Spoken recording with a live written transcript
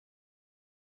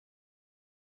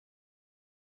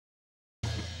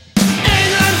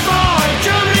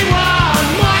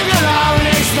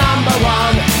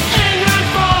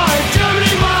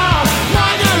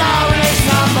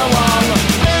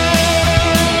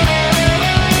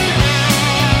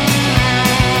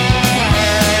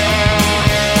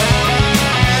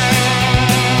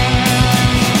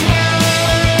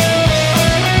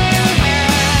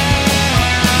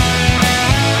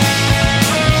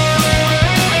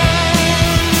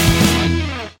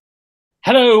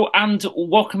Hello and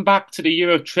welcome back to the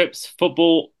Euro Trips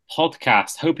Football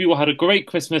Podcast. Hope you all had a great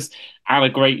Christmas and a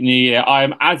great New Year. I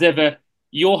am, as ever,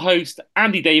 your host,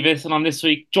 Andy Davis, and I'm this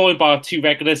week joined by our two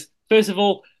regulars. First of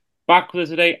all, back with us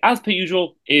today, as per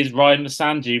usual, is Ryan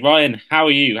Masanji. Ryan, how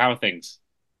are you? How are things?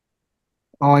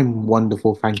 I'm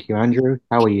wonderful, thank you, Andrew.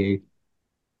 How are you?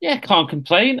 Yeah, can't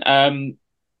complain.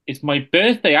 It's my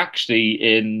birthday actually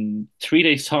in 3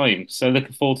 days' time, so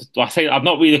looking forward to. Well, I say I'm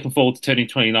not really looking forward to turning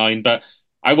 29, but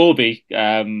I will be.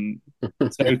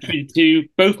 So treated to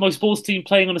both my sports team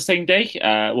playing on the same day.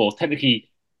 Well, technically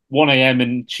 1 a.m.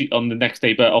 and on the next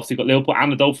day, but obviously got Liverpool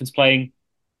and the Dolphins playing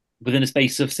within a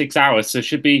space of 6 hours. So it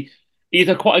should be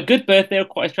either quite a good birthday or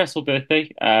quite a stressful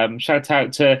birthday. Shout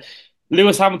out to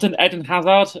Lewis Hamilton, Eden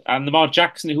Hazard, and Lamar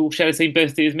Jackson, who all share the same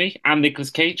birthday as me, and Nicolas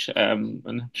Cage. And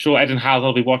I'm sure Eden Hazard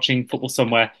will be watching football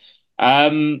somewhere.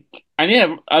 Um, and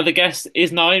yeah, other guest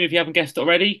is Nayim, if you haven't guessed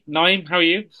already. Nayim, how are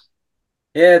you?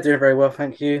 Yeah, doing very well,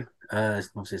 thank you.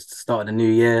 Obviously it's the start of the new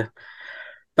year,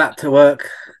 back to work.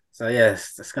 So yeah,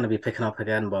 it's going to be picking up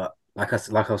again. But like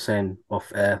I was saying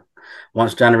off air,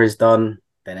 once January's done,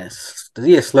 then the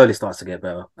year slowly starts to get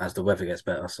better as the weather gets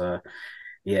better. So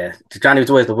yeah, January's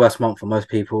always the worst month for most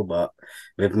people, but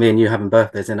with me and you having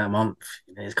birthdays in that month,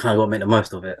 it's kind of got to make the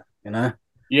most of it, you know?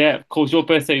 Yeah, of course, your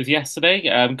birthday was yesterday.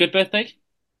 Good birthday?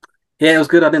 Yeah, it was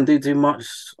good. I didn't do too much.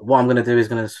 What I'm going to do is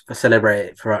going to celebrate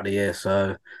it throughout the year.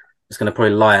 So just going to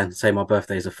probably lie and say my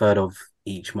birthday is the third of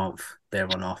each month there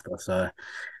on after. So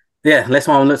yeah, unless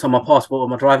someone looks on my passport or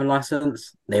my driving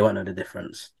license, they won't know the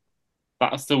difference.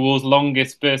 That's the world's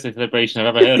longest birthday celebration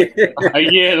I've ever heard of. A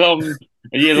year long,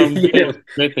 a year long Yeah.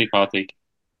 birthday party.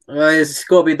 Well, it's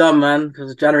got to be done, man.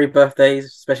 Because January birthdays,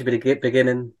 especially the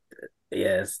beginning,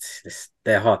 yeah,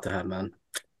 they're hard to have, man.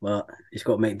 But it's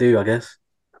got to make do, I guess.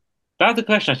 That's the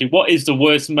question, actually. What is the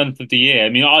worst month of the year? I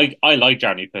mean, I like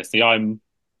January personally.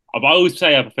 I always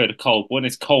say I prefer the cold. When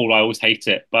it's cold, I always hate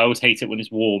it, but I always hate it when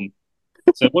it's warm.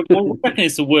 So what I reckon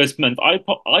is the worst month? I'd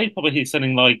probably hit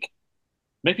something like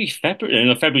maybe February.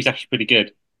 No, February's actually pretty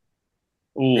good.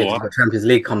 Yeah, Oh, because the Champions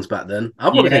League comes back then.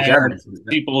 I'll probably say yeah, January.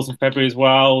 two balls in February as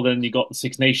well. Then you got the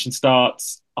Six Nations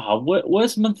starts.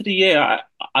 Worst month of the year?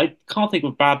 I can't think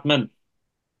of a bad month.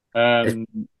 It's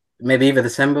Um, maybe either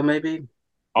December, maybe.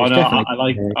 oh It's no, definitely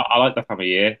I like that time of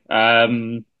year.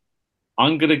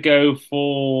 I'm gonna go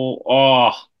for.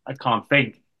 Oh, I can't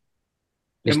think.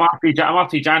 It it's might be. It might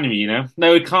be January. You know,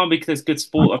 no, it can't be because there's good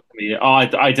sport up for me. Oh, I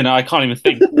don't know. I can't even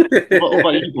think. What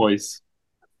about you boys?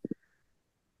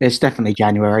 it's definitely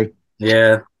January.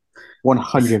 Yeah.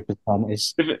 100%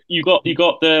 is You got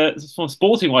the from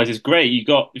sporting wise, it's great. You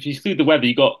got if you exclude the weather,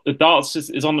 you got the darts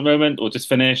is on the moment or just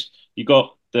finished. You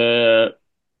got the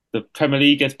Premier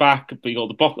League gets back, but you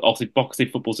got the obviously Boxing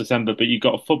football's December, but you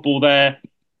got football there.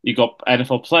 You got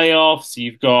NFL playoffs.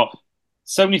 You've got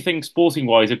so many things sporting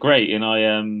wise are great, and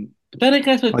I. But then I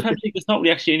guess with I Premier just, League, there's not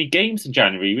really actually any games in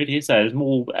January, really, is there? There's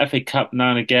more FA Cup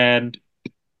now and again.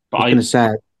 But was I going to say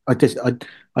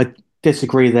I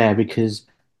disagree there because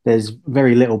there's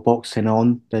very little boxing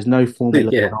on. There's no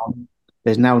Formula Yeah. One on.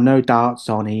 There's now no darts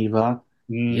on either.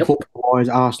 mm, Yep. Football-wise,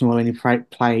 Arsenal only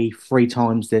play three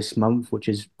times this month, which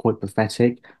is quite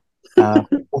pathetic. All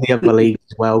the other leagues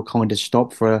as well kind of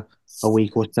stopped for a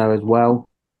week or so as well.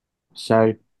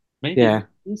 So maybe yeah,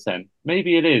 it is then.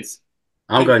 Maybe it is.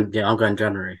 I'm Maybe going. Yeah, I'm going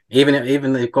January. Even if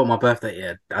you've got my birthday.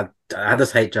 Yeah, I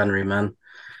just hate January, man.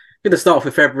 Gonna start off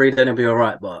with February, then it'll be all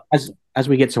right. But as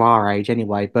we get to our age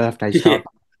anyway, birthdays yeah, start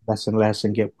less and less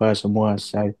and get worse and worse.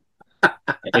 So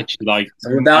literally like it's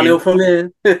all downhill from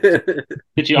here.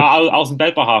 literally, I was in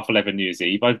bed by 11 New Year's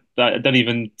Eve. I don't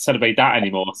even celebrate that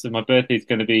anymore. So my birthday is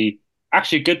going to be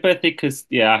actually a good birthday because,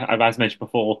 yeah, as mentioned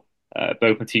before,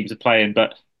 both my teams are playing.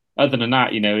 But other than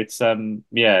that, yeah,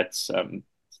 it's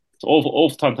awful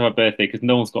time to have a birthday because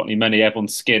no one's got any money.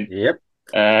 Everyone's skint. Yep.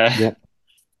 Uh, yeah,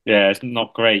 yeah, it's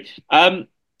not great.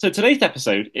 So today's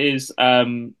episode is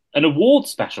an award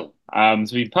special. So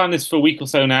we've planned this for a week or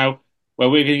so now, where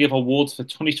we're going to give awards for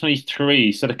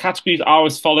 2023. So the categories are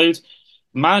as follows: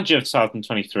 Manager of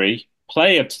 2023,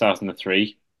 Player of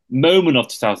 2003, Moment of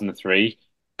 2003,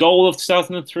 Goal of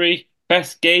 2003,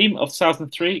 Best Game of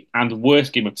 2003, and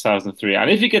Worst Game of 2003. And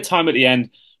if you get time at the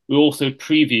end, we'll also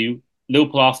preview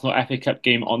Liverpool Arsenal FA Cup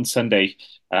game on Sunday,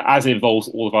 as it involves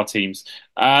all of our teams.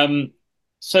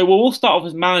 So we'll all start off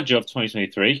as manager of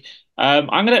 2023. I'm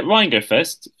going to let Ryan go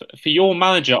first for your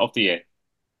manager of the year.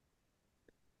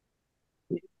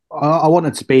 I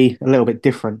wanted to be a little bit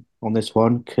different on this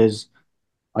one because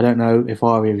I don't know if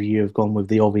either of you have gone with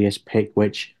the obvious pick,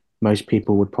 which most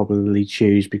people would probably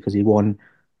choose because he won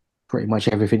pretty much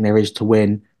everything there is to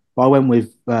win. But I went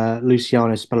with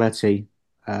Luciano Spalletti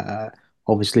Uh,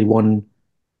 Obviously won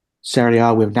Serie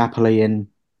A with Napoli in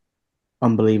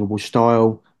unbelievable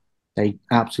style. They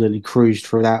absolutely cruised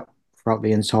through that throughout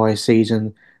the entire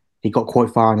season. He got quite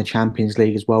far in the Champions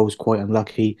League as well, was quite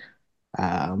unlucky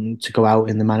to go out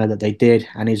in the manner that they did.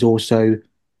 And he's also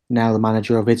now the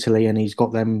manager of Italy, and he's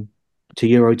got them to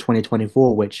Euro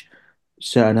 2024, which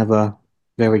certain other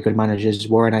very good managers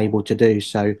weren't able to do.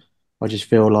 So I just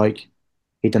feel like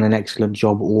he's done an excellent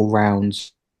job all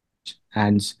round.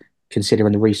 And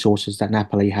considering the resources that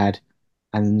Napoli had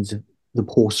and the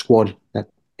poor squad that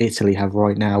Italy have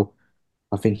right now,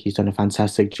 I think he's done a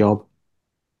fantastic job.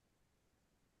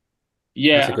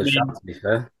 That's Yeah, a good shout, to be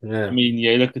fair. I Yeah. mean,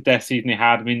 yeah, look at their season they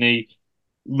had. I mean, they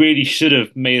really should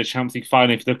have made a Champions League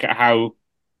final if you look at how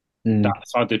Mm. that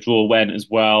side of the draw went as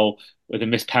well, with a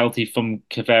missed penalty from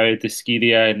Caveri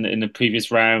Discidia in the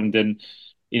previous round. And,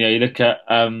 you look at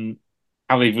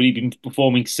how they've really been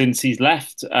performing since he's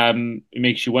left. It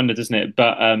makes you wonder, doesn't it?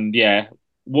 But yeah,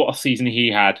 what a season he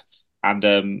had. And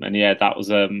yeah, that was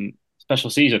special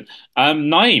season.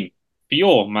 Nayim, for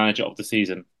your manager of the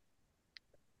season.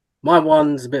 My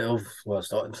one's a bit of, well,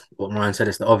 it's not, what Ryan said,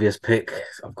 it's the obvious pick.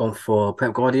 I've gone for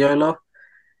Pep Guardiola.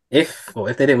 If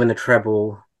they didn't win the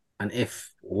treble and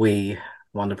if we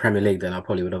won the Premier League, then I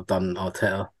probably would have done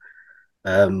Arteta.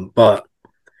 But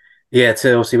yeah,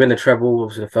 to obviously win the treble,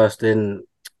 obviously the first in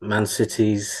Man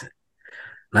City's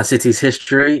Man City's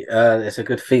history. It's a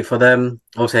good feat for them.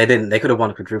 Obviously, they didn't. They could have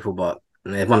won a quadruple, but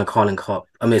they won a Carling Cup.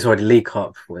 I mean, it's already League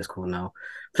Cup, what it's called now,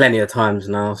 plenty of times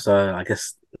now. So I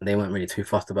guess they weren't really too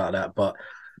fussed about that. But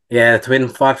yeah, to win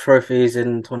five trophies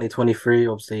in 2023,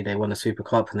 obviously they won the Super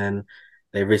Cup, and then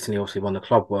they recently obviously won the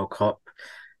Club World Cup.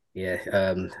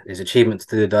 Yeah, his achievement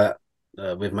to do that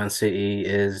with Man City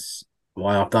is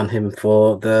why I've done him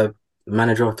for the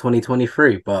manager of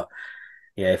 2023. But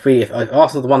yeah, if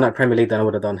Arsenal won that Premier League, then I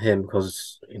would have done him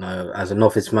because as a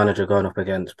novice manager going up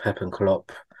against Pep and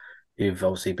Klopp, who've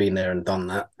obviously been there and done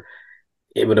that,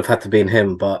 it would have had to be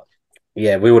him. But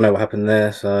yeah, we all know what happened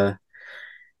there. So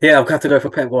yeah, I've got to go for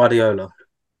Pep Guardiola.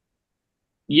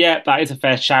 Yeah, that is a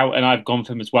fair shout, and I've gone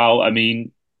for him as well. I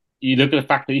mean, you look at the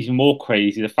fact that he's even more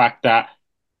crazy, the fact that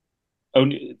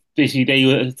only basically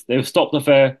they were stopped of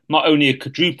not only a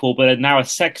quadruple but now a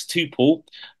sextuple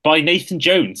by Nathan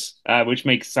Jones, which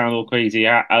makes it sound all crazy.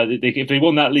 If they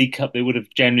won that League Cup, they would have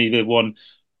generally won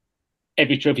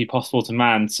every trophy possible to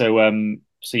man. So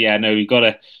yeah, no, you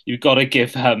gotta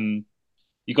give him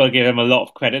a lot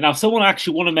of credit. Now, someone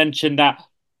actually want to mention that.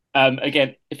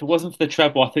 Again, if it wasn't for the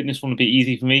treble, I think this one would be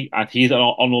easy for me. And he's an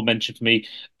honorable mention for me.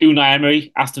 Unai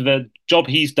Emery, after the job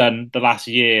he's done the last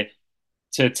year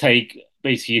to take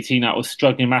basically a team that was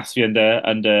struggling massively under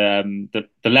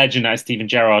the legend that is Steven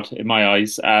Gerrard in my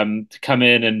eyes, to come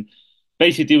in and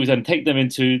basically do is then take them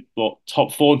into what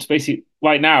top four into basically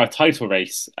right now a title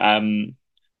race.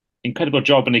 Incredible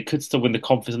job, and they could still win the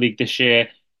Conference League this year.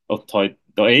 Or it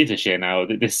is this year now,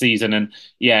 this season, and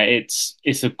yeah, it's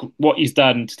what he's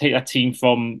done to take that team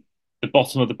from the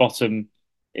bottom of the bottom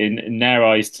in their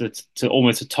eyes to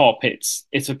almost the top.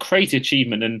 It's a crazy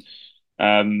achievement, and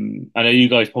I know you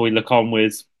guys probably look on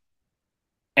with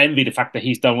envy the fact that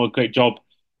he's done a great job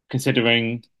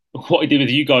considering what he did with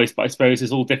you guys. But I suppose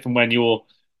it's all different when you're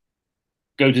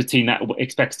going to a team that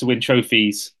expects to win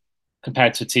trophies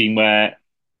compared to a team where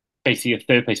basically a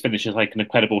third place finish is like an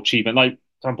incredible achievement. Like,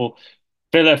 for example,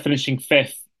 Villa finishing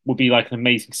fifth would be like an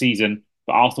amazing season,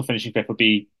 but Arsenal finishing fifth would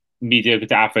be mediocre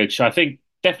to average. So I think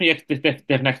definitely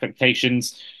different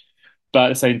expectations, but at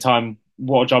the same time,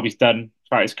 what a job he's done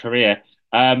throughout his career.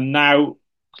 Now,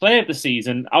 player of the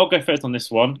season, I'll go first on this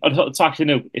one. It's actually,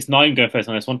 no, it's Naim going first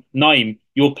on this one. Naim,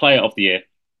 your player of the year.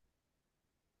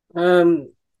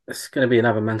 Um, it's going to be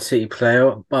another Man City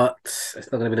player, but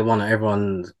it's not going to be the one that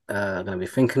everyone's going to be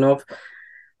thinking of.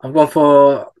 I've gone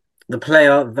for the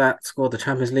player that scored the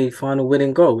Champions League final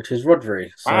winning goal, which is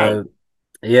Rodri. Wow. So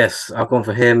yes, I've gone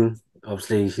for him.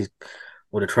 Obviously, he's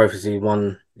all the trophies he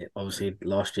won, obviously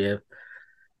last year,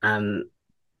 and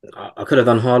I could have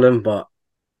done Haaland, but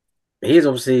he's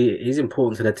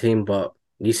important to the team. But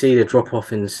you see the drop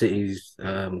off in City's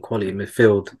quality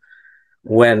midfield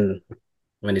when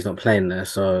he's not playing there.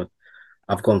 So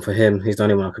I've gone for him. He's the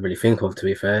only one I could really think of, to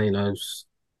be fair. He's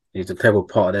a integral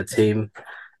part of their team.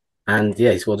 And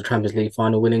yeah, he scored the Champions League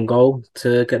final winning goal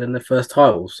to get them their first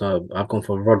title. So I've gone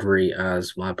for Rodri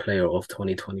as my player of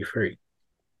 2023.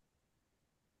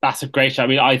 That's a great shot. I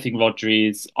mean, I think Rodri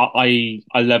is. I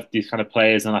love these kind of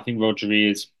players, and I think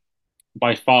Rodri is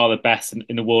by far the best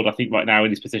in the world. I think right now in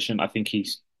his position, I think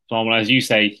he's phenomenal. As you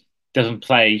say, doesn't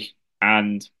play,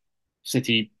 and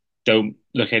City don't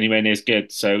look anywhere near as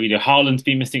good. So, Haaland's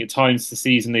been missing at times this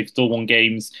season. They've still won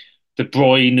games. De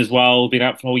Bruyne as well, been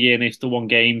out for a whole year and they've still won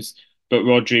games. But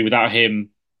Rodri, without him,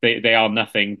 they are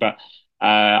nothing. But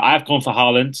I have gone for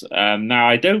Haaland. Now,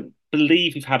 I don't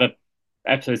believe we've had a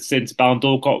episode since Ballon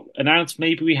d'Or got announced.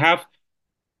 Maybe we have.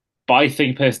 But I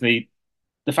think personally,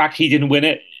 the fact he didn't win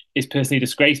it is personally a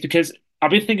disgrace because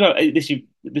I've been thinking about this.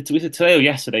 Was it today or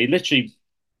yesterday? Literally,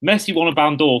 Messi won a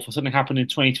Ballon d'Or for something happened in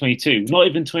 2022, not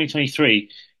even 2023.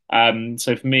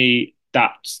 So for me,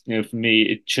 for me,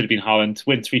 it should have been Haaland to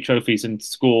win three trophies and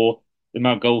score the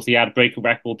amount of goals he had, break a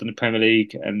record in the Premier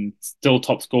League, and still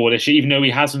top scorer this year, even though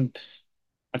he hasn't.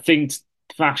 I think,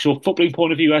 from actual footballing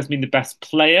point of view, hasn't been the best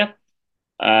player.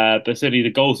 But certainly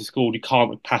the goals he scored, you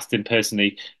can't look past him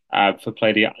personally for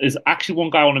play. There's actually one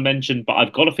guy I want to mention, but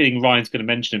I've got a feeling Ryan's going to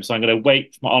mention him, so I'm going to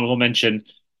wait for my honourable mention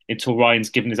until Ryan's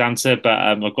given his answer. But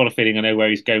I've got a feeling I know where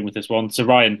he's going with this one. So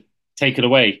Ryan, take it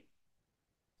away.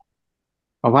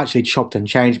 I've actually chopped and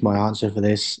changed my answer for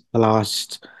this the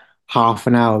last half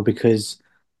an hour because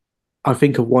I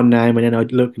think of one name and then I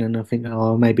look and I think,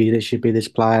 oh, maybe this should be this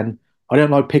plan. I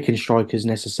don't like picking strikers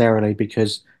necessarily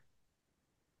because,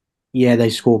 yeah, they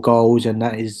score goals and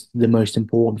that is the most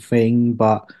important thing.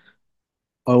 But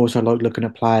I also like looking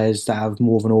at players that have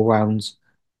more of an all-round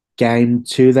game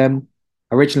to them.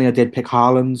 Originally, I did pick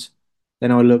Haaland.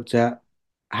 Then I looked at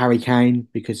Harry Kane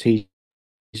because he's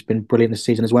been brilliant this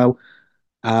season as well.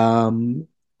 I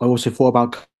also thought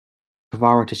about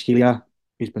Kvaratskhelia,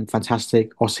 who's been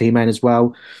fantastic. Osimhen as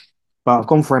well. But I've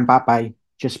gone for Mbappe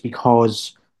just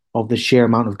because of the sheer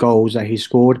amount of goals that he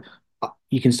scored.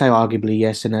 You can say arguably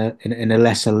yes in a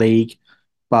lesser league,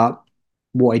 but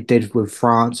what he did with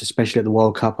France, especially at the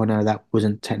World Cup, I know that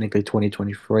wasn't technically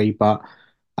 2023, but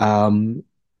um,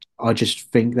 I just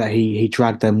think that he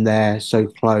dragged them there so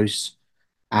close,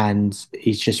 and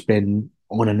he's just been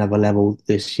on another level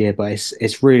this year. But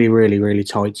it's really, really, really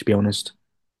tight to be honest.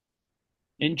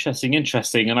 Interesting,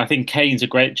 interesting. And I think Kane's a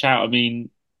great shout. I mean,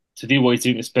 to do what he's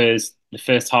doing at Spurs the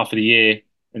first half of the year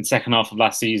and second half of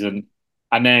last season,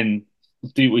 and then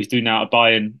do what he's doing now at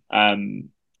Bayern,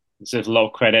 deserves a lot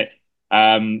of credit.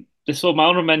 This one, my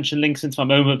honourable mention links into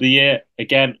my moment of the year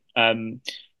again.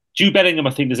 Jude Bellingham,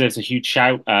 I think, deserves a huge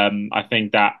shout. I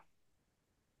think that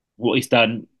what he's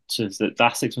done since the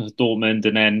last 6 months of Dortmund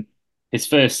and then his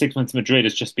first 6 months of Madrid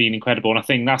has just been incredible. And I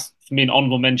think that's, for me, an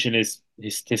honourable mention is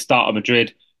his start at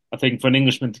Madrid. I think for an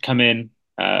Englishman to come in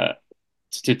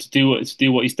to do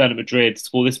what he's done at Madrid,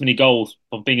 score this many goals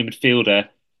from being a midfielder,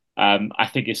 I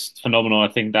think it's phenomenal. I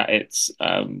think that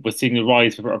we're seeing the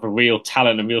rise of a real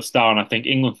talent and real star, and I think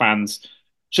England fans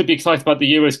should be excited about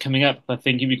the Euros coming up. I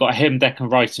think if you've got him,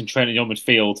 Declan Rice, and Trent in your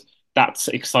midfield, that's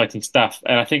exciting stuff.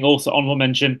 And I think also honourable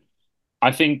mention.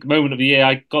 I think moment of the year,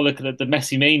 I got to look at the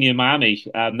Messi mania in Miami.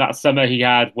 That summer he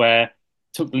had where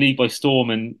took the league by storm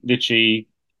and literally,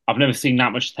 I've never seen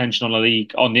that much attention on a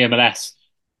league on the MLS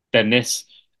than this.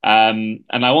 And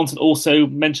I wanted to also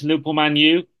mention Liverpool Man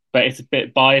U, but it's a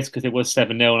bit biased because it was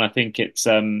 7-0, and I think it's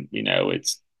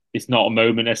not a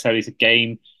moment necessarily, it's a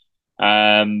game.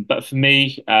 But for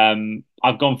me,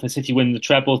 I've gone for City winning the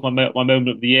treble as my moment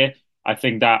of the year. I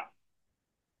think that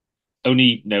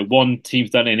only one team's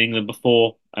done it in England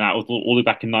before, and that was all the way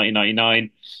back in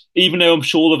 1999. Even though I'm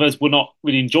sure all of us were not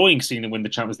really enjoying seeing them win the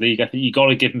Champions League, I think you got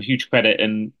to give them huge credit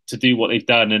and to do what they've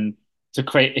done and to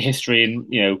create history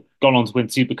and gone on to win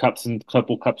Super Cups and Club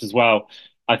World Cups as well.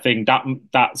 I think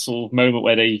that sort of moment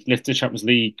where they lifted the Champions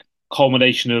League,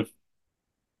 culmination of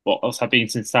what else have been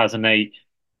since 2008,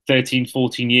 13,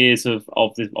 14 years of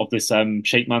this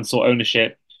Sheikh Mansour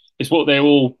ownership. It's what they're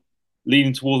all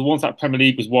leaning towards. Once that Premier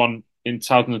League was won in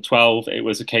 2012, it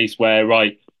was a case where,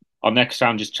 right, our next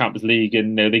challenge is Champions League.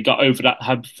 And they got over that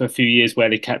hump for a few years where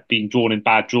they kept being drawn in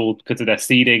bad draws because of their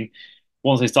seeding.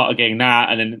 Once they started getting that,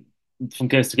 and then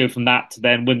to go from that to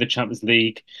then win the Champions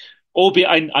League.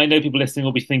 Albeit, I know people listening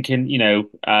will be thinking,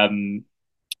 people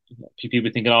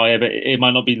be thinking, oh yeah, but it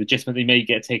might not be legitimate. They may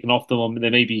get taken off them, or they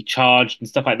may be charged and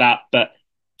stuff like that. But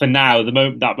for now,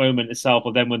 that moment itself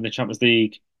of them winning the Champions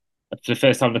League for the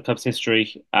first time in the club's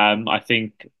history, I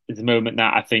think is a moment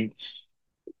that I think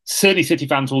certainly City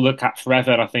fans will look at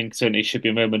forever. And I think certainly it should be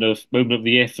a moment of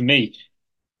the year for me.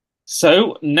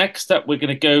 So next up, we're going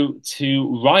to go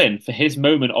to Ryan for his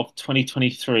moment of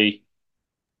 2023.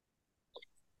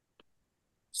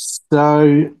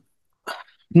 So,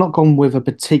 not gone with a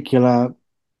particular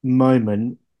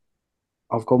moment.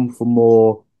 I've gone for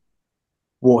more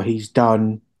what he's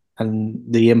done and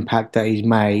the impact that he's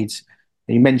made.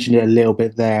 And you mentioned it a little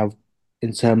bit there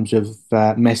in terms of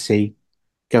Messi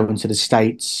going to the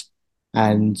States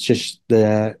and just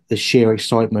the sheer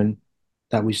excitement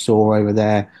that we saw over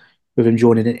there with him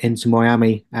joining it into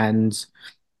Miami, and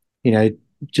you know,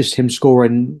 just him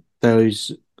scoring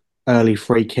those early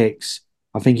free kicks.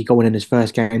 I think he got one in his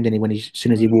first game, didn't he? When he, as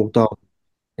soon as he Mm. walked on,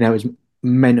 it was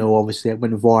mental. Obviously, it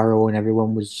went viral, and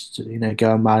everyone was,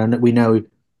 going mad. And we know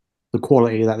the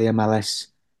quality that the MLS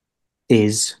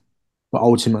is, but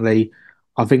ultimately,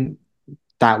 I think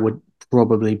that would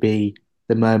probably be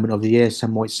the moment of the year.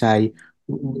 Some might say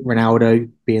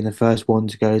Ronaldo being the first one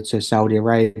to go to Saudi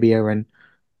Arabia and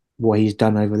what he's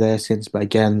done over there since. But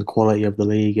again, the quality of the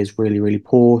league is really, really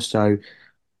poor. So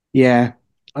yeah,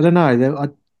 I don't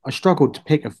know. I struggled to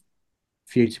pick a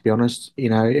few, to be honest.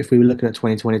 If we were looking at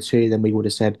 2022, then we would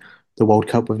have said the World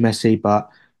Cup with Messi. But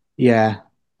yeah,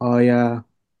 I uh,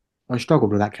 I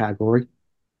struggled with that category.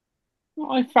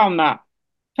 I found that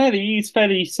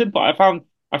fairly simple. I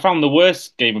found the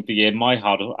worst game of the year my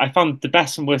hard. I found the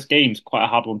best and worst games quite a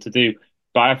hard one to do.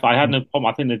 But I had no problem.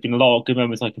 I think there's been a lot of good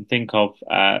moments I can think of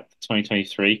for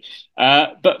 2023.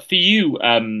 But for you,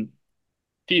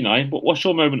 Nine, what's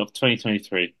your moment of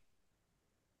 2023?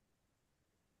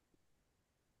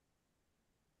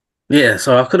 Yeah,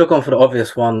 so I could have gone for the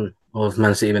obvious one of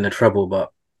Man City winning the treble,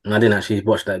 but I didn't actually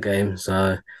watch that game.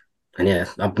 So, and yeah,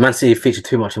 Man City featured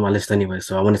too much on my list anyway,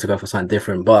 so I wanted to go for something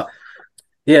different. But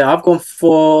yeah, I've gone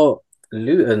for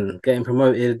Luton getting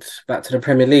promoted back to the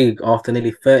Premier League after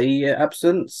nearly 30-year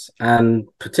absence, and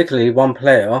particularly one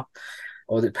player,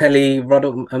 or was it Pele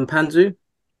Panzu?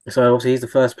 So obviously he's the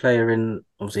first player in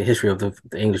obviously history of the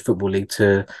English Football League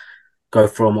to go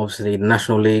from obviously the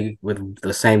National League with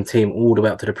the same team all the way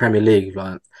up to the Premier League.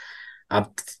 Like I've,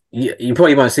 you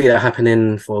probably won't see that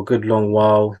happening for a good long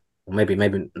while, or maybe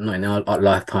not in our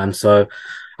lifetime. So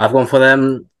I've gone for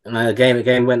them. And the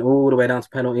game went all the way down to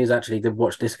penalties. Actually, did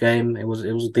watch this game. It was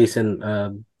a decent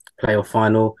playoff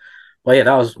final. But yeah,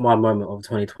 that was my moment of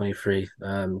 2023.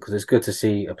 Because it's good to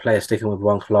see a player sticking with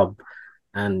one club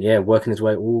and yeah, working his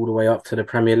way all the way up to the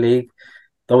Premier League.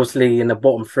 Obviously in the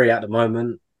bottom three at the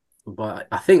moment, but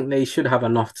I think they should have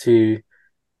enough to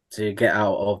get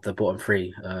out of the bottom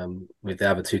three with the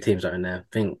other two teams that are in there. I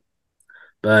think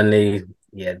Burnley,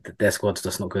 yeah, their squad's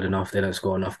just not good enough. They don't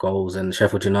score enough goals. And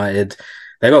Sheffield United,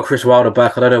 they got Chris Wilder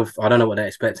back. I don't know what they're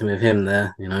expecting with him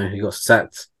there. He got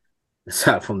sacked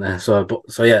from there. So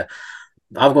yeah,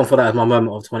 I've gone for that as my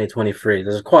moment of 2023.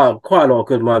 There's quite a lot of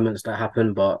good moments that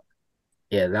happen, but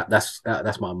yeah, that's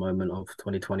my moment of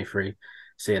 2023.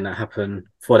 Seeing that happen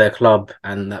for their club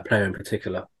and that player in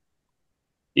particular.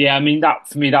 Yeah, I mean that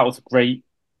for me that was a great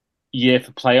year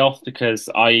for playoffs because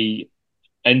I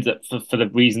ended up for the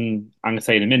reason I'm gonna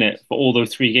say in a minute for all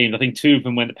those three games. I think two of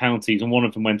them went to penalties and one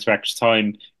of them went to extra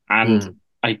time. And Mm.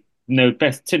 I know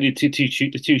best particularly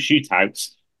the two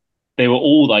shootouts. They were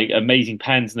all like amazing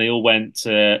pens, and they all went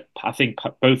to I think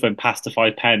both went past the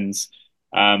five pens.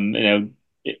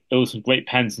 It was some great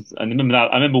pens, and I remember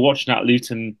that. I remember watching that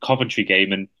Luton Coventry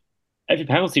game, and every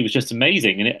penalty was just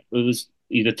amazing, and it was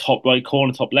either top right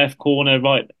corner, top left corner,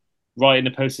 right in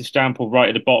the postage stamp, or right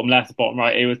at the bottom left, bottom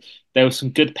right. There was some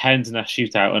good pens in that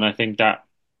shootout, and I think that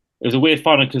it was a weird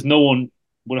final because no one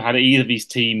would have had either of these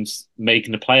teams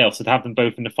making the playoffs. So to have them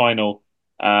both in the final,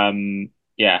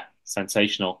 yeah,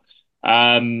 sensational.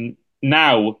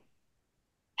 Now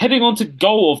heading on to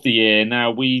goal of the year.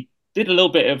 Now we did a little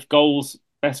bit of goals,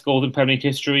 best goals in Premier League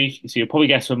history, so you'll probably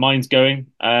guess where mine's going.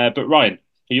 But Ryan,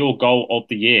 for your goal of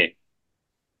the year.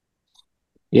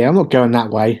 Yeah, I'm not going that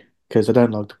way because I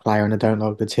don't like the player and I don't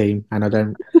like the team and I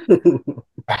don't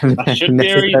That shouldn't be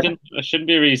a necessarily. reason. That shouldn't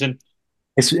be a reason.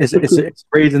 It's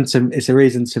a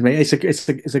reason to me.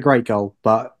 It's a great goal,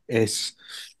 but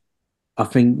I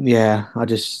think, yeah, I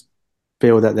just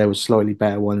feel that there was slightly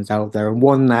better ones out there, and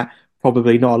one that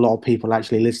probably not a lot of people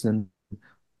actually listening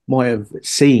might have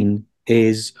seen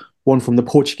is one from the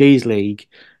Portuguese league.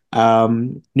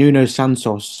 Nuno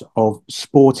Santos of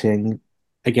Sporting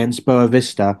against Boa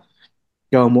Vista.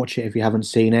 Go and watch it if you haven't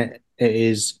seen it. It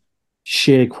is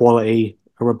sheer quality.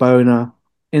 A Rabona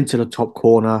into the top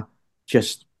corner,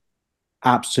 just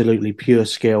absolutely pure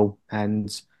skill.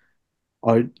 And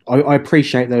I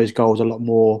appreciate those goals a lot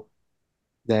more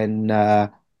than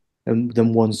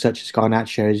than ones such as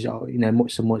Garnacho's.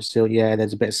 Some might still, yeah,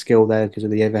 there's a bit of skill there because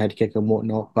of the overhead kick and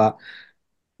whatnot. But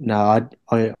no,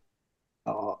 I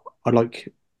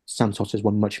like Santos's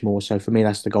one much more. So for me,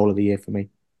 that's the goal of the year for me.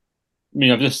 I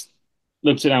mean, I've just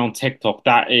looked it on TikTok.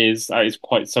 That is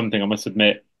quite something, I must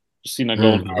admit. Just seen that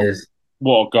goal It now. is.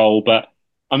 What a goal! But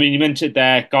I mean, you mentioned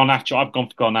there Garnacho. I've gone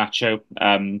for Garnacho.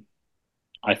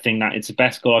 I think that it's the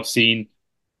best goal I've seen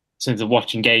since of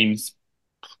watching games,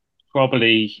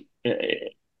 probably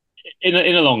in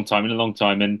a long time. In a long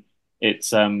time, and it's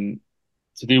to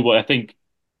do what I think.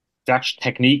 the actual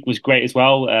technique was great as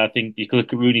well. I think you could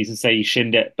look at Rooney's and say he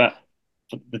shinned it, but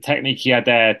the technique he had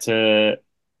there to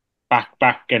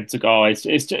back against the goal,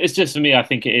 it's just for me. I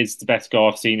think it is the best goal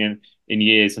I've seen in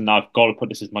years, and I've got to put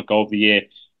this as my goal of the year.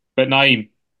 But Naeem,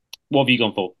 what have you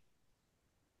gone for?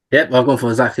 Yep, I've gone for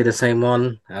exactly the same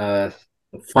one.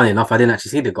 Funny enough, I didn't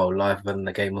actually see the goal live when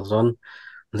the game was on. I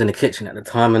was in the kitchen at the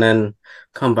time, and then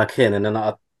come back in, and then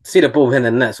I see the ball hitting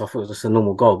the net, so I thought it was just a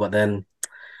normal goal. But then,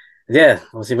 yeah,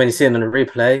 obviously when you see it on the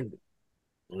replay,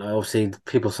 obviously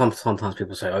sometimes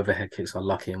people say overhead kicks are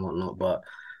lucky and whatnot, but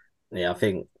yeah, I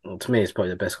think to me it's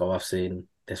probably the best goal I've seen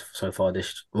this so far.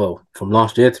 This well from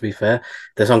last year, to be fair.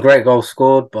 There's some great goals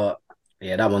scored, but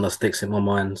yeah, that one that sticks in my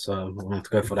mind, so I'm gonna have to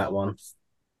go for that one.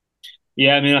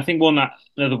 Yeah, I mean, I think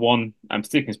another one. I'm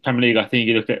sticking with Premier League. I think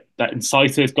you look at that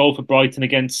Insighter's goal for Brighton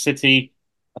against City.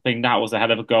 I think that was a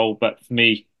hell of a goal, but for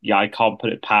me, yeah, I can't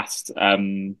put it past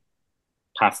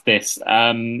this.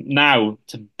 Now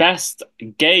to best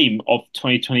game of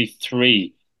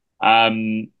 2023.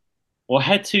 Um, we'll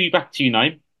head to back to you now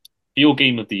for your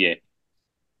game of the year.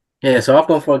 Yeah, so I've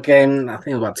gone for a game. I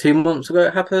think about 2 months ago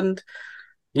it happened.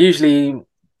 Usually,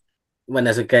 when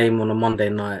there's a game on a Monday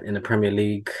night in the Premier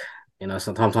League,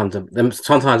 sometimes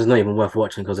it's not even worth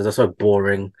watching because they're so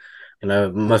boring.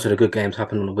 Most of the good games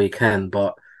happen on the weekend,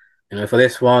 but for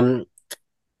this one,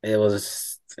 it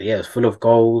was full of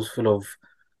goals, full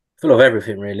of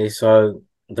everything really. So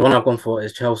the one I've gone for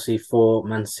is Chelsea 4,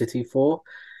 Man City 4.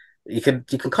 You can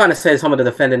kind of say some of the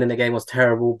defending in the game was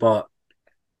terrible, but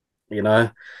you know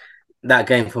that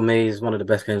game for me is one of the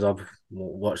best games I've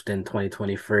watched in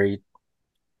 2023.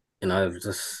 It was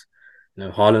just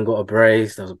Haaland got a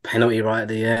brace. There was a penalty right at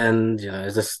the end.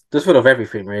 It's just full of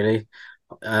everything really.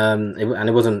 And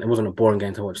it wasn't a boring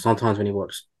game to watch. Sometimes when you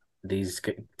watch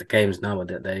the games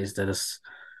nowadays,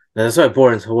 they're so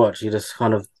boring to watch. You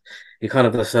kind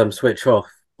of just switch off.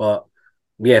 But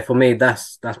yeah, for me,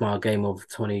 that's my game of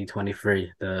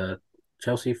 2023. The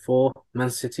Chelsea 4, Man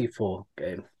City 4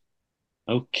 game.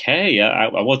 Okay, yeah,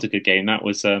 I was a good game. That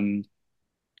was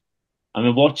I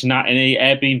mean, watching that in a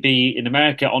Airbnb in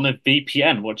America on a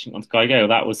VPN, watching it on Sky Go.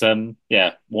 That was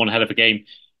yeah, one hell of a game.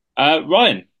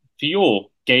 Ryan, for your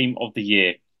game of the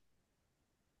year.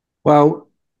 Well,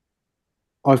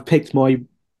 I've picked my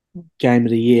game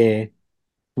of the year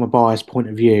from a biased point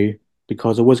of view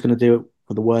because I was going to do it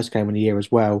for the worst game of the year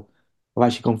as well. I've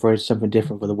actually gone for something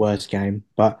different for the worst game,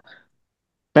 but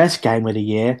best game of the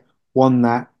year, one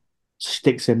that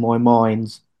sticks in my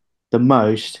mind the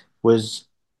most was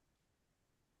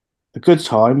a good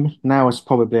time. Now it's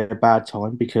probably a bad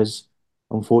time because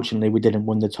unfortunately we didn't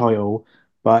win the title,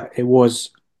 but it was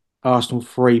Arsenal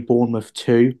 3, Bournemouth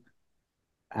 2,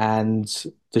 and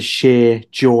the sheer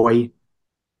joy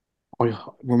I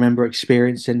remember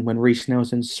experiencing when Reece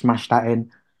Nelson smashed that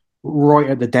in right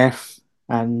at the death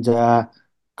and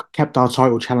kept our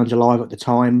title challenge alive at the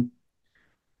time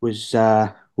was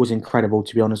incredible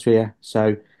to be honest with you.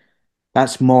 So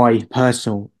that's my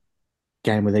personal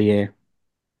game of the year.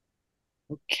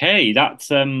 Okay,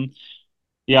 that's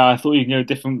yeah, I thought you'd go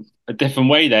a different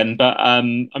way then. But I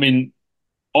mean,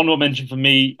 honorable mention for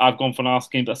me, I've gone for an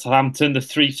Arsenal game at Southampton, the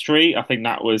 3-3. I think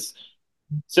that was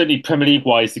certainly Premier League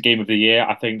wise the game of the year.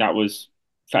 I think that was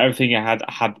for everything it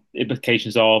had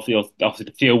implications of obviously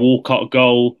the Theo Walcott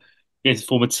goal against the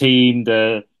former team,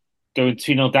 the going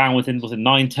 2-0 down within was it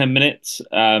 9, 10 minutes,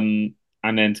 and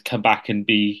then to come back and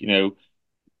be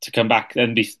to come back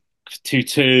and be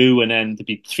 2-2 and then to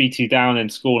be 3-2 down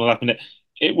and score in 11 minutes.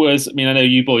 It was. I mean, I know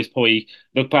you boys probably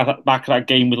look back at that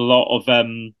game with a lot of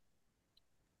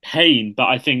pain, but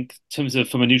I think in terms of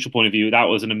from a neutral point of view, that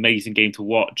was an amazing game to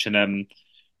watch, and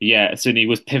yeah, it certainly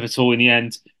was pivotal in the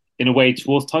end in a way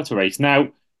towards title race. Now,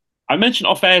 I mentioned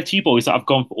off air to you boys that I've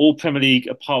gone for all Premier League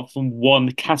apart from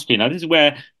one category. Now, this is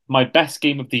where my best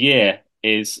game of the year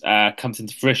is comes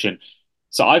into fruition.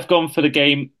 So I've gone for the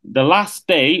game, the last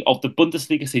day of the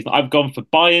Bundesliga season. I've gone for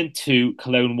Bayern 2,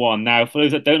 Cologne 1. Now, for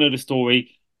those that don't know the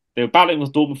story, they were battling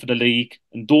with Dortmund for the league,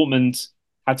 and Dortmund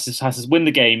had to win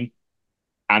the game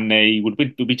and they would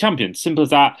be champions. Simple as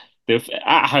that. They were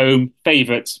at home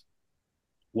favourites.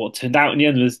 What turned out in the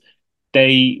end was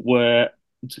they were.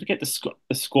 I'm just gonna get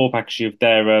the score actually of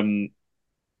their.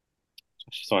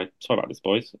 Sorry about this,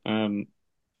 boys.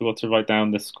 Forgot to write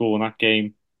down the score in that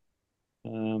game.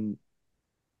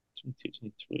 22,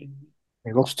 23.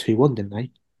 They lost 2-1, didn't they?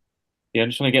 Yeah, I'm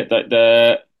just trying to get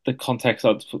the context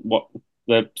of what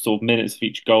the sort of minutes of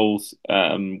each goals.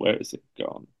 Where is it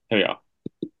gone? Here we are.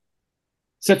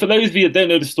 So for those of you that don't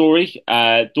know the story,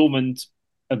 Dortmund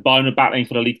and Bayern were battling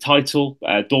for the league title.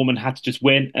 Dortmund had to just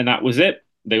win, and that was it.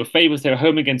 They were favourites. They were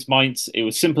home against Mainz. It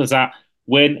was simple as that.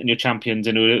 win, and you're champions.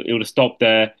 And it would have stopped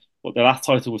there. What their last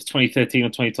title was 2013 or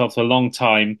 2012, so a long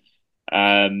time.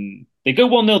 They go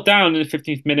 1-0 down in the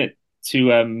 15th minute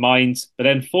to Mainz, but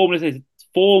then 4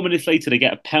 minutes later they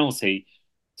get a penalty.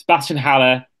 Sebastian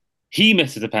Haller, he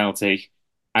misses a penalty,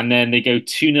 and then they go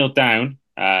 2-0 down.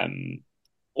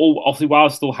 All obviously while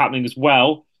it's still happening as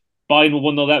well. Bayern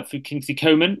were 1-0 up through Kingsley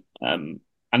Coman.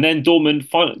 And then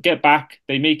Dortmund get back.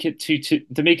 They make it 2-2.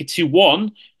 They make it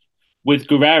 2-1 with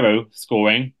Guerrero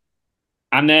scoring.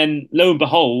 And then lo and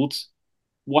behold,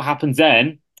 what happens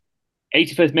then?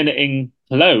 81st minute in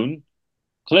Cologne.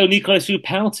 Cologne equalised through a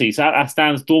penalty. So that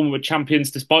stands Dortmund were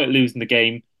champions despite losing the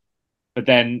game. But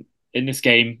then in this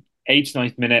game,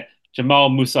 89th minute, Jamal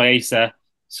Musiala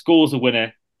scores a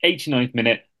winner. 89th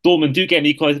minute, Dortmund do get an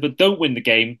equaliser but don't win the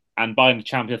game and Bayern the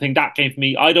champion. I think that game for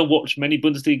me, I don't watch many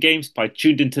Bundesliga games, but I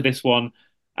tuned into this one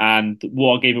and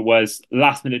what a game it was.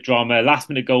 Last minute drama, last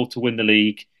minute goal to win the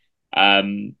league.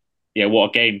 Yeah, what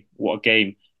a game. What a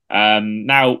game.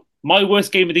 Now, my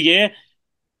worst game of the year,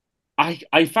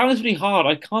 I found this really hard.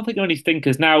 I can't think of any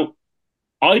thinkers. Now,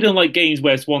 I don't like games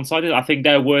where it's one-sided. I think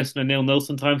they're worse than a nil-nil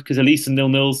sometimes because at least the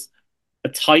nil-nils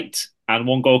are tight and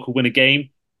one goal could win a game.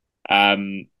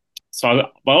 Um,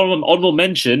 my honorable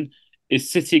mention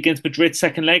is City against Madrid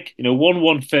second leg.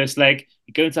 1-1 first leg.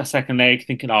 You go into that second leg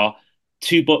thinking,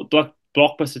 two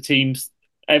blockbuster teams.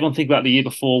 Everyone think about the year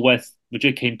before where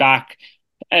Madrid came back.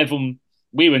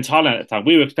 We were in Thailand at the time.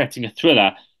 We were expecting a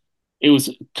thriller. It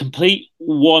was complete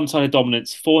one-sided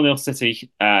dominance, 4-0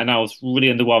 City, and that was really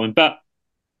underwhelming. But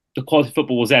the quality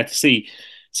football was there to see.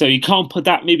 So you can't put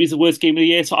that maybe as the worst game of the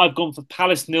year. So I've gone for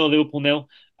Palace 0, Liverpool 0.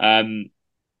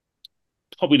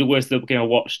 Probably the worst Liverpool game I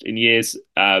watched in years.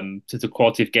 To the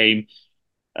quality of game.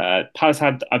 Palace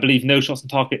had, I believe, no shots on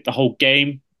target the whole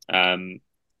game. I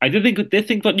did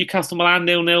think about Newcastle Milan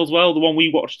 0-0 as well, the one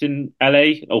we watched in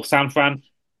LA or San Fran.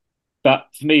 But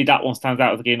for me, that one stands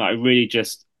out as a game that I really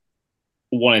just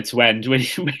wanted to end really,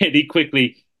 really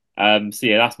quickly. So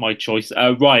yeah, that's my choice.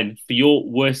 Ryan, for your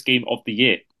worst game of the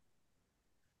year.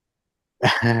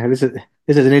 This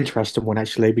is an interesting one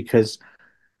actually because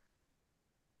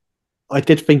I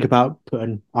did think about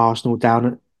putting Arsenal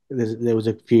down. There was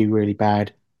a few really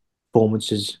bad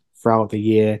performances throughout the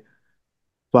year,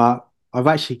 but I've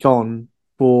actually gone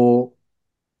for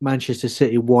Manchester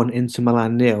City 1, Inter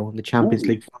Milan 0 in the Champions Ooh.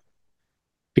 League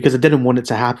because I didn't want it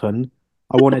to happen.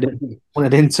 I wanted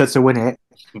Inter to win it,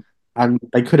 and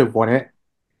they could have won it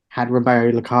had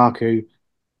Romelu Lukaku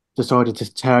decided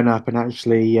to turn up and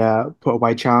actually put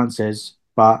away chances.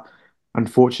 But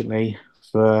unfortunately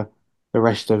for the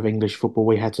rest of English football,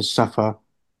 we had to suffer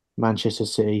Manchester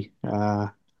City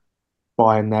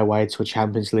buying their way to a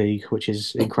Champions League, which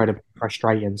is incredibly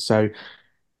frustrating. So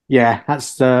yeah,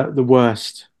 that's the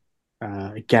worst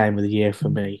game of the year for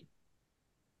me.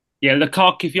 Yeah,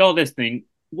 Lukaku, if you're listening,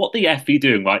 what the F are you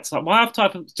doing, right? So why have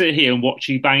to sit here and watch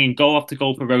you banging goal after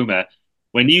goal for Roma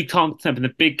when you can't step in the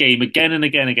big game again and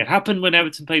again and again? It happened when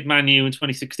Everton played Man U in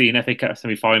 2016 FA Cup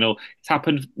semi-final. It's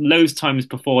happened loads of times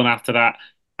before and after that,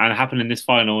 and it happened in this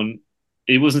final. And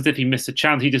it wasn't as if he missed a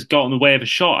chance; he just got in the way of a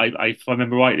shot. If I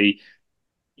remember rightly,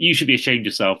 you should be ashamed of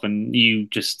yourself, and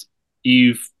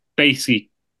you've basically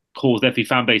caused every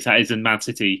fan base that is in Man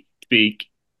City to be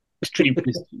extreme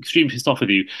pissed off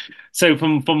with you. So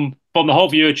from the whole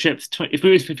viewer of Tripz, if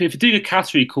we're doing a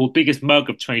category called biggest mug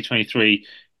of 2023,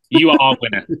 you are our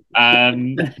winner.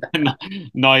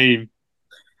 Nayim.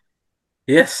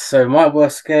 Yes, so my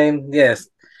worst game, yes,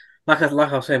 like I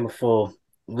was saying before,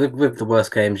 with the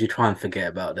worst games, you try and forget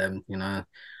about them.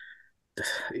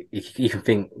 You can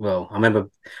think. Well, I remember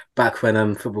back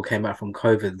when football came back from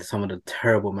COVID, some of the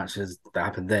terrible matches that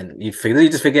happened then. You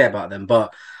just forget about them.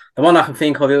 But the one I can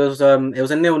think of, it was a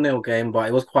 0-0 game, but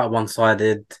it was quite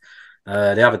one-sided.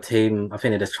 The other team, I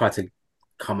think they just tried to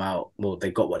come out. Well,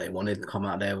 they got what they wanted, come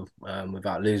out there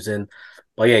without losing.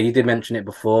 But yeah, you did mention it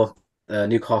before.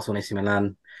 Newcastle and AC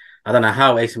Milan. I don't know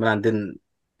how AC Milan didn't.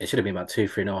 It should have been about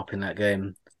 2-3-0 up in that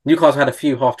game. Newcastle had a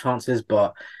few half chances,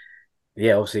 but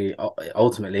yeah,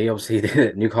 ultimately,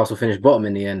 Newcastle finished bottom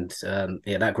in the end.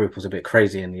 Yeah, that group was a bit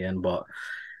crazy in the end, but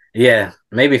yeah,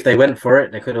 maybe if they went for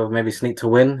it, they could have maybe sneaked a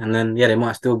win, and then yeah, they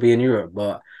might still be in Europe.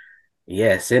 But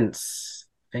yeah, since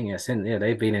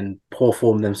they've been in poor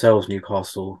form themselves,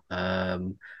 Newcastle. I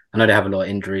know they have a lot of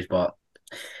injuries, but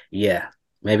yeah,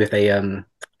 maybe if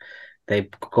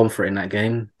they've gone for it in that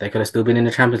game, they could have still been in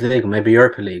the Champions League or maybe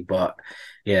Europa League. But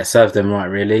yeah, served them right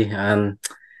really.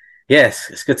 Yes,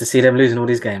 it's good to see them losing all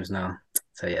these games now.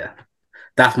 So yeah,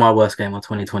 that's my worst game of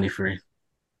 2023.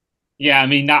 Yeah, I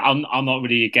mean that I'm not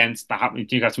really against that happening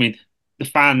to Newcastle. I mean the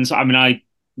fans. I mean I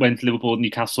went to Liverpool,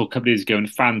 Newcastle a couple of years ago, and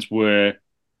the fans were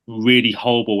really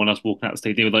horrible when I was walking out the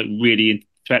stadium. They were like really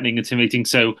threatening, intimidating.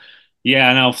 So yeah,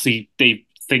 and obviously they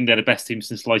think they're the best team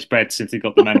since sliced bread since they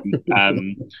got the money.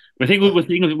 But I think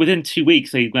within 2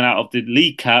 weeks they went out of the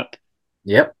League Cup,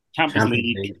 Yep. Champions Champions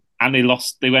League, League. and they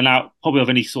lost. They went out probably of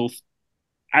any sort of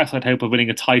outside hope of winning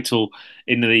a title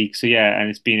in the league. So yeah, and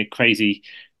it's been a crazy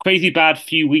bad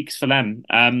few weeks for them.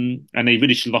 And they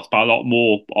really should have lost by a lot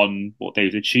more on what day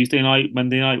was it, Tuesday night,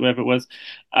 Monday night, wherever it was.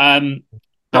 Um,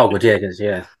 Oh, but good Jaegers,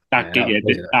 yeah. that Yeah, that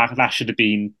was yeah, crazy. that should have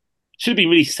been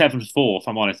really 7-4, if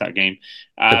I'm honest, that game.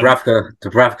 Um,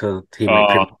 Dubravka teammate oh,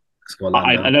 Tripz scoreline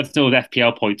I though. love to know what the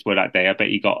FPL points were that day. I bet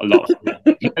you got a lot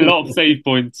a lot of save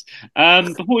points.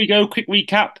 Before we go, quick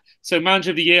recap. So,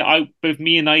 manager of the year, both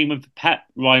me and Nayim went for Pep,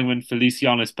 Ryan went for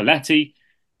Luciano Spalletti.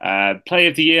 Player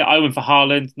of the year, I went for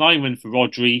Haaland, Nayim went for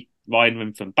Rodri, Ryan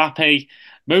went for Mbappe.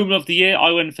 Moment of the year,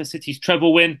 I went for City's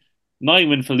treble win, Nayim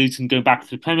went for Luton going back to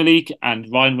the Premier League,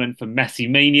 and Ryan went for Messi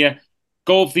Mania.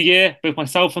 Goal of the year, both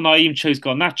myself and Nayim chose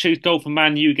Garnacho's goal for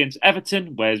Man U against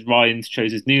Everton, whereas Ryan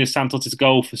chose his Nuno Santos'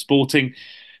 goal for Sporting.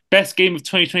 Best game of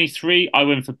 2023, I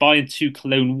went for Bayern 2,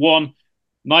 Cologne 1.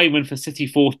 Nine went for City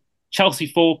 4, Chelsea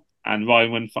 4. And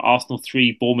Ryan went for Arsenal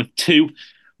 3, Bournemouth 2.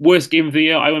 Worst game of the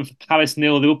year, I went for Palace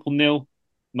 0, Liverpool 0.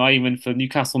 Nine went for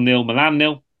Newcastle 0, Milan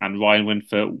 0. And Ryan went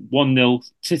for 1-0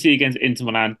 City against Inter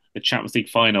Milan, the Champions League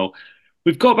final.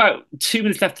 We've got about 2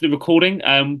 minutes left of the recording.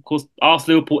 Of course,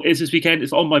 Arsenal Liverpool is this weekend.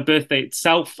 It's on my birthday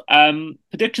itself.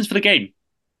 Predictions for the game?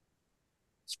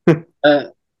 Uh,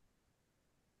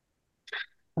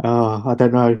 I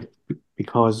don't know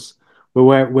because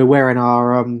we're wearing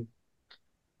our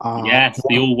Yes,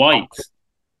 the all white.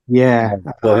 yeah.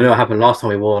 well, we know what happened last time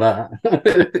we wore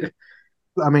that.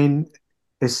 I mean,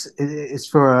 it's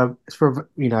for a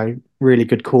really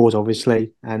good cause,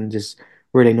 obviously, and it's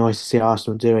really nice to see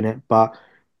Arsenal doing it. But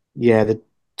yeah, the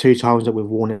two times that we've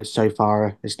worn it so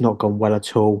far, it's not gone well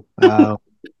at all.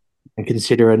 And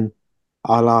considering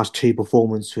our last two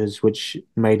performances, which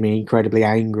made me incredibly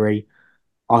angry,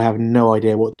 I have no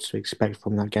idea what to expect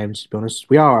from that game, to be honest.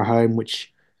 We are at home,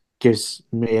 which gives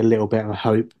me a little bit of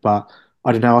hope, but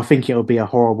I don't know. I think it'll be a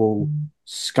horrible,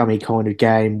 scummy kind of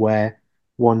game where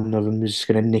one of them is just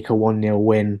going to nick a 1-0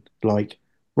 win, like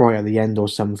right at the end or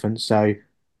something. So,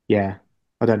 yeah,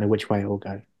 I don't know which way it'll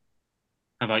go.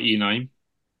 How about you, Naim?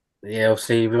 Yeah,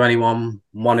 obviously we've only won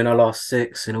one in our last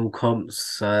six in all comps.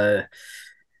 So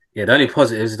yeah, the only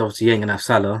positives is obviously you ain't gonna have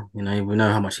Salah. You know, we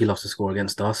know how much he lost to score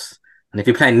against us. And if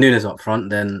you're playing Nunes up front,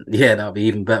 then yeah, that'll be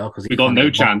even better because We he got can't get no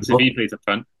the ball. chance if he plays up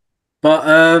front. But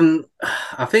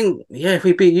I think yeah, if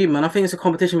we beat you, man, I think it's a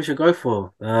competition we should go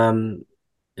for.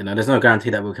 You know, there's no guarantee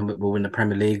that we'll win the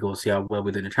Premier League or see how well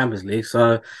we do in the Champions League.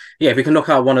 So yeah, if we can knock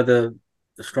out one of the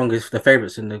strongest, the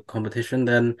favourites in the competition,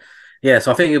 then yeah.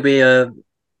 So I think it'll be a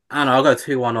I don't know. I'll go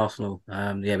 2-1 Arsenal.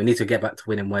 Yeah, we need to get back to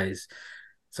winning ways.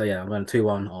 So yeah, I'm going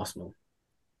 2-1 Arsenal.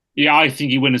 Yeah, I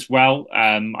think you win as well.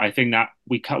 I think that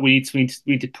we need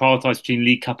to prioritise between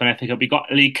League Cup and FA Cup. We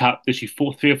got a League Cup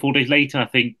literally 3 or 4 days later. I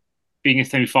think being a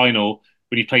semi-final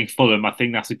when you're playing Fulham, I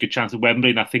think that's a good chance at Wembley,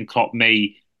 and I think Klopp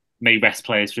may rest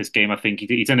players for this game. I think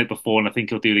he's done it before, and I think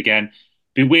he'll do it again.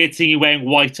 Be weird seeing you wearing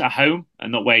white at home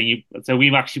and not wearing you. So we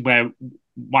might actually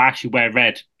wear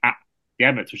red at the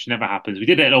Emirates, which never happens. We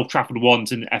did it at Old Trafford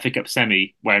once in the FA Cup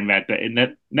semi wearing red, but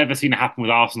never seen it happen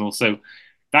with Arsenal. So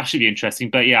that should be interesting.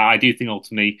 But yeah, I do think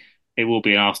ultimately it will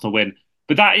be an Arsenal win.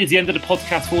 But that is the end of the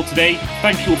podcast for today.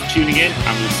 Thank you all for tuning in,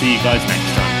 and we'll see you guys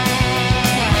next time.